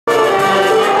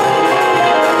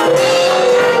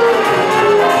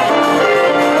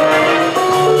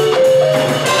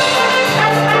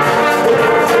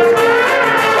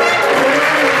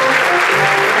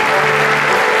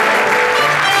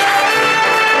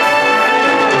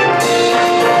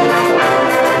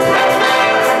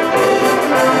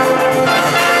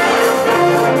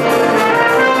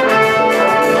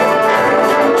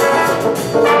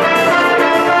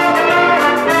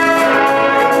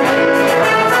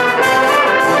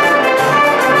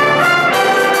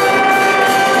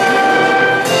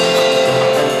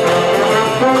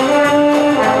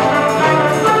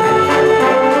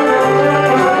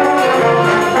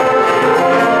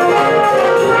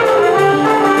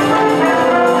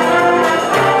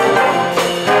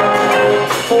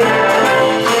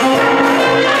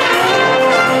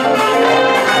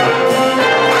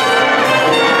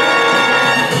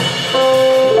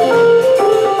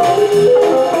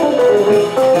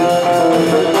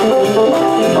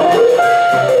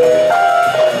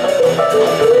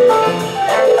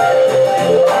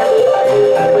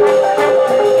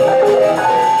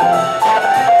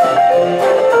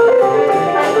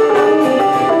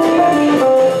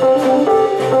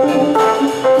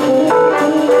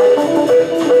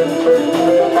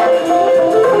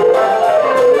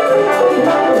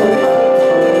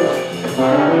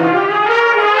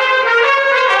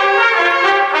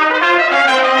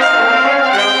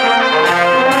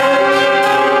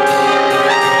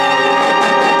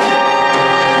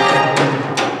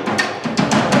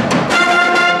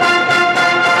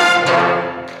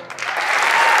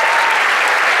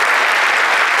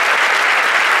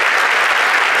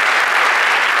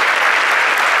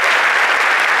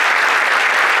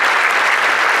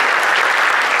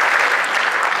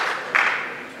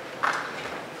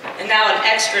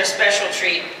extra special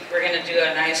treat. We're going to do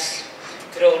a nice,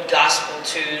 good old gospel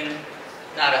tune.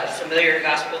 Not a familiar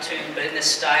gospel tune, but in this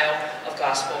style of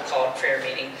gospel called Prayer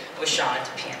Meeting with Sean at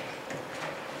the piano.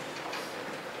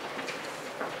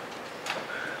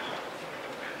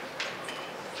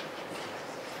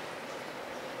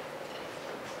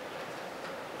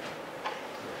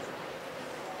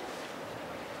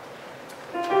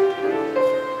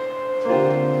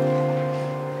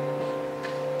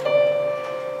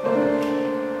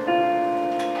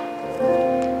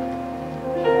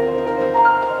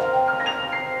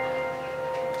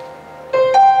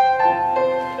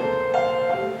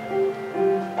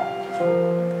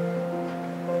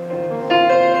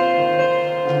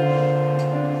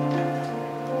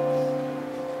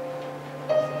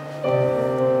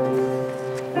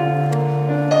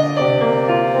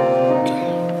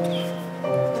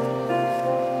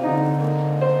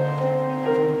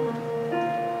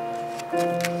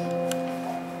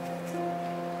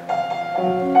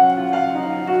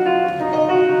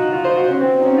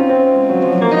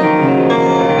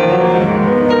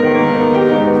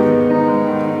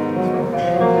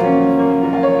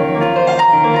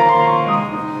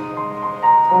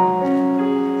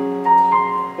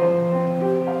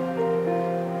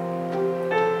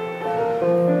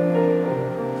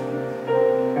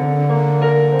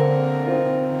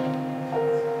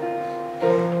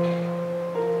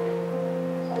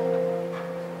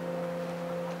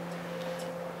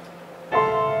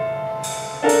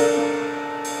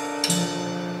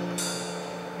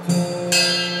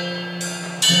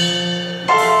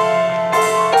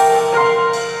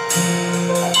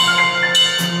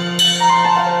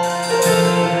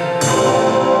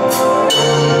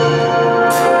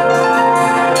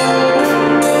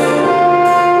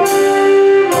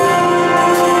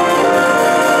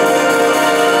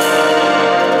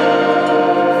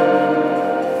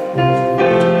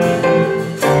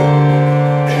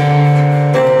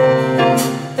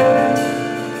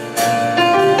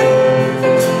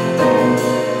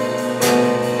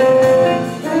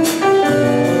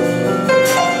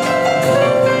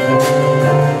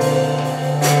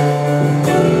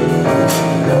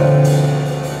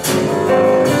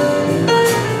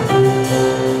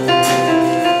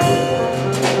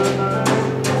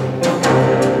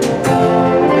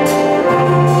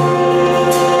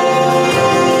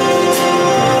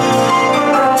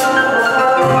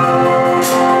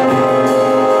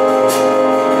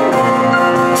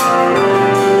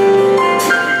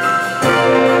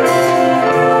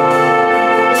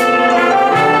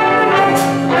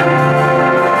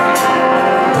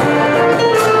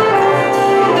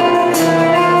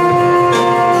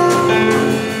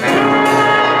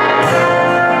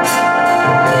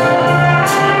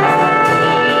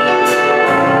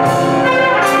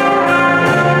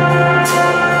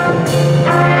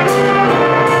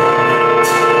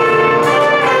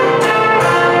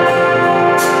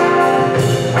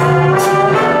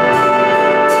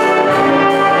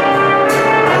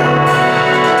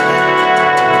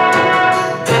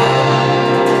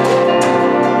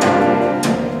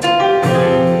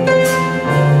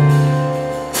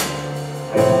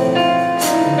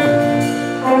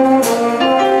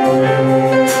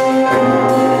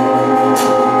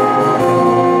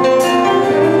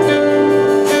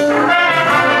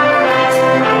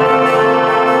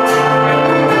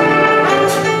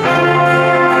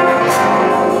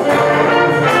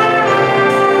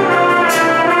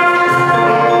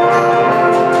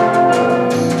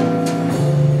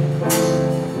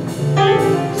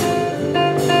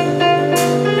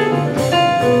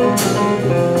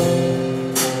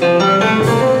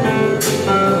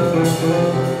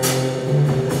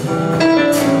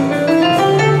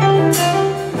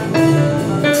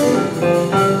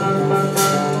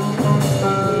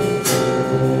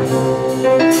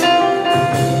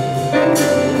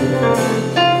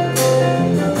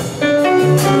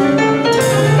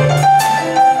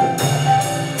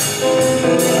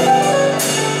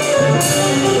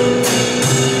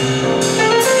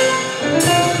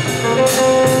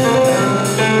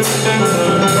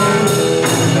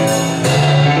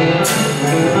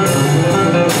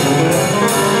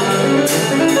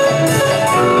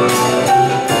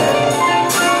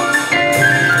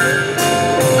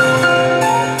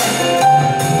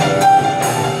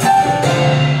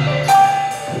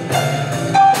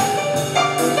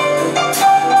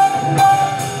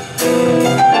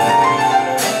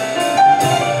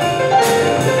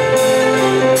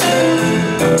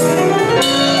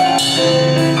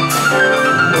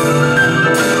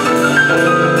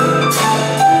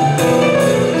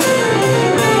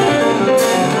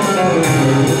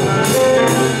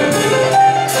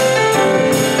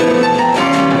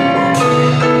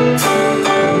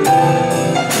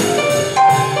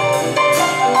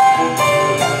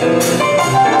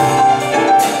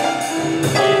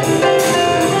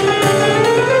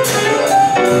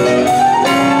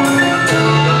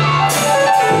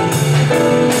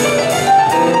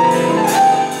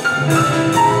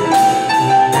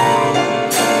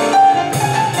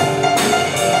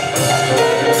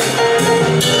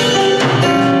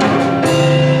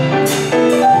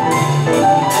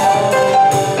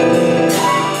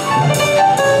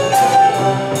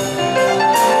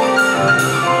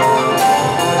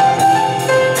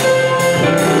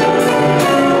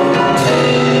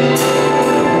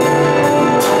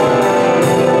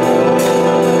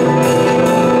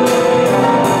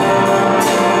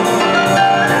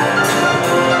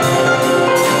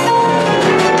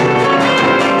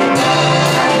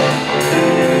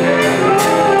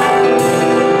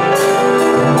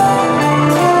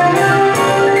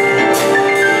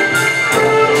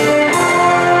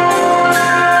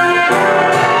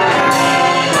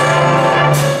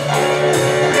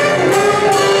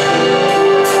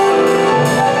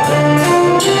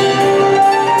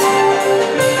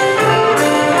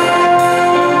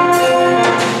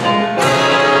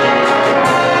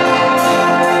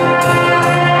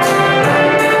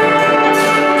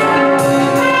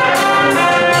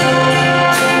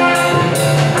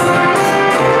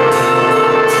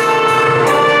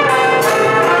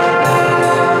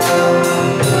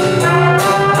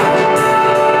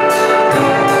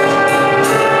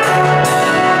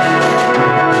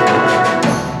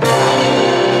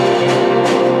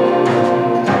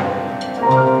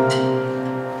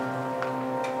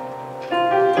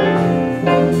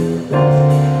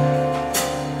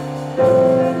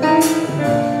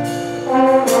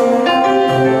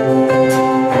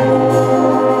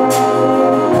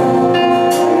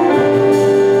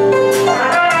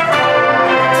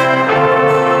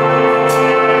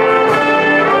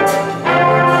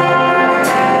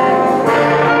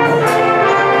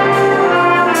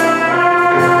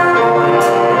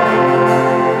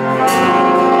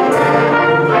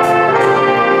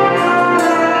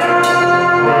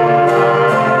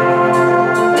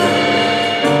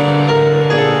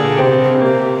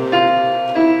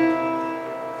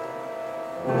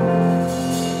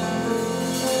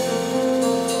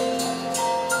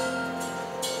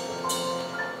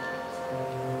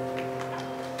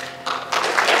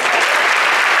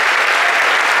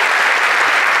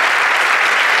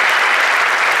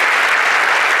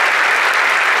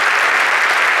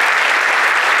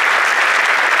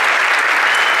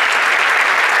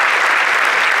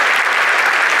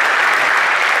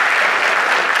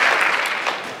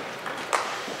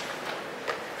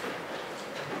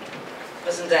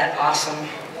 that awesome?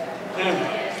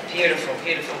 Beautiful,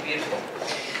 beautiful, beautiful.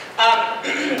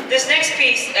 This next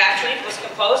piece actually was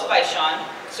composed by Sean.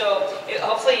 So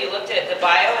hopefully you looked at the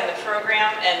bio and the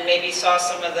program and maybe saw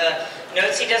some of the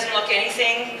notes. He doesn't look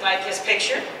anything like his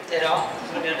picture at all,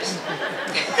 you noticed?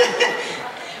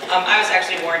 I was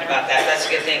actually warned about that. That's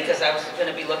a good thing, because I was going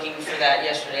to be looking for that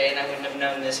yesterday and I wouldn't have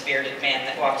known this bearded man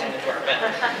that walked in the door. But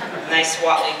nice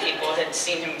Watley people had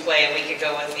seen him play a week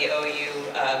ago with the OU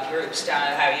groups down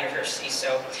at Ohio University.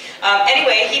 So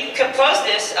anyway, he composed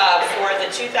this for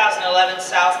the 2011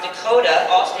 South Dakota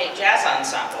All-State Jazz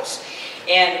Ensembles.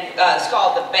 And it's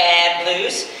called The Bad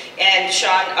Blues. And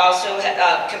Sean also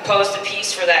composed a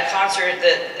piece for that concert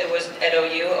that it was at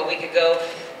OU a week ago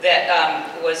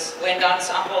that was wind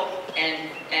ensemble and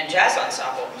jazz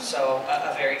ensemble. So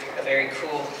a very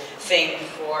cool thing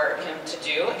for him to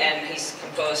do. And he's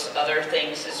composed other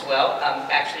things as well.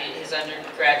 Actually, his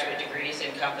undergraduate degree is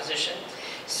in composition.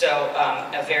 So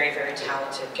a very, very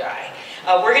talented guy.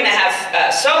 We're going to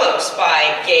have solos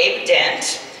by Gabe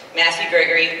Dent, Matthew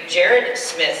Gregory, Jared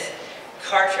Smith,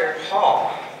 Carter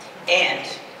Hall, and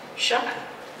Sean.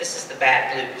 This is The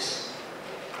Bad Blues.